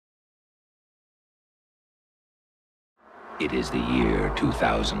It is the year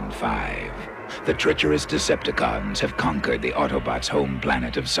 2005. The treacherous Decepticons have conquered the Autobots' home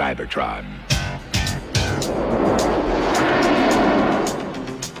planet of Cybertron.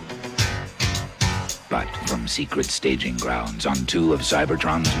 But from secret staging grounds on two of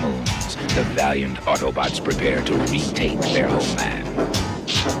Cybertron's moons, the valiant Autobots prepare to retake their homeland.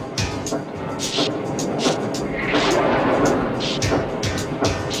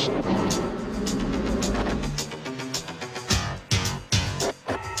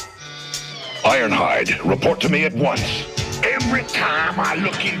 Ironhide, report to me at once. Every time I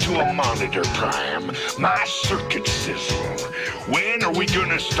look into a monitor, Prime, my circuits sizzle. When are we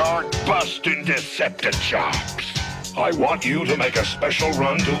gonna start busting Deceptichops? I want you to make a special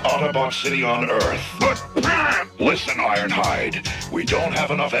run to Autobot City on Earth. But, Prime! Listen, Ironhide, we don't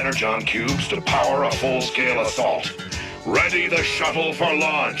have enough Energon cubes to power a full-scale assault. Ready the shuttle for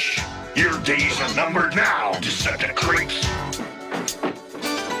launch. Your days are numbered now, Decepticreeps.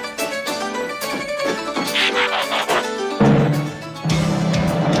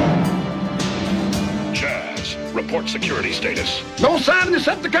 Report security status. No sign of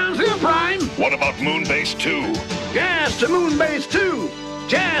Decepticons here, Prime. What about Moonbase 2? Gas to Moonbase 2.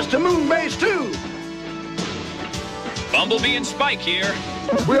 Gas to Moonbase 2. Bumblebee and Spike here.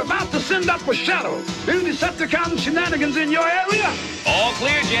 We're about to send up a shuttle. Any Decepticon shenanigans in your area? All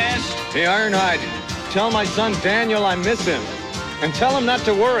clear, Jazz. Hey, Ironhide, tell my son Daniel I miss him. And tell him not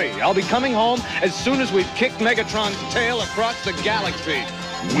to worry. I'll be coming home as soon as we've kicked Megatron's tail across the galaxy.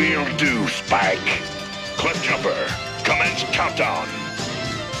 Will do, Spike. Cliff Jumper, commence countdown.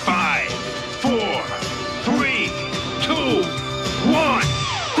 5, 4, 3, 2, 1.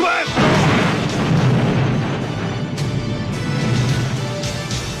 Blast!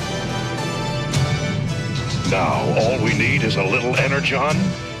 Now, all we need is a little Energon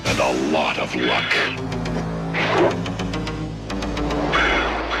and a lot of luck.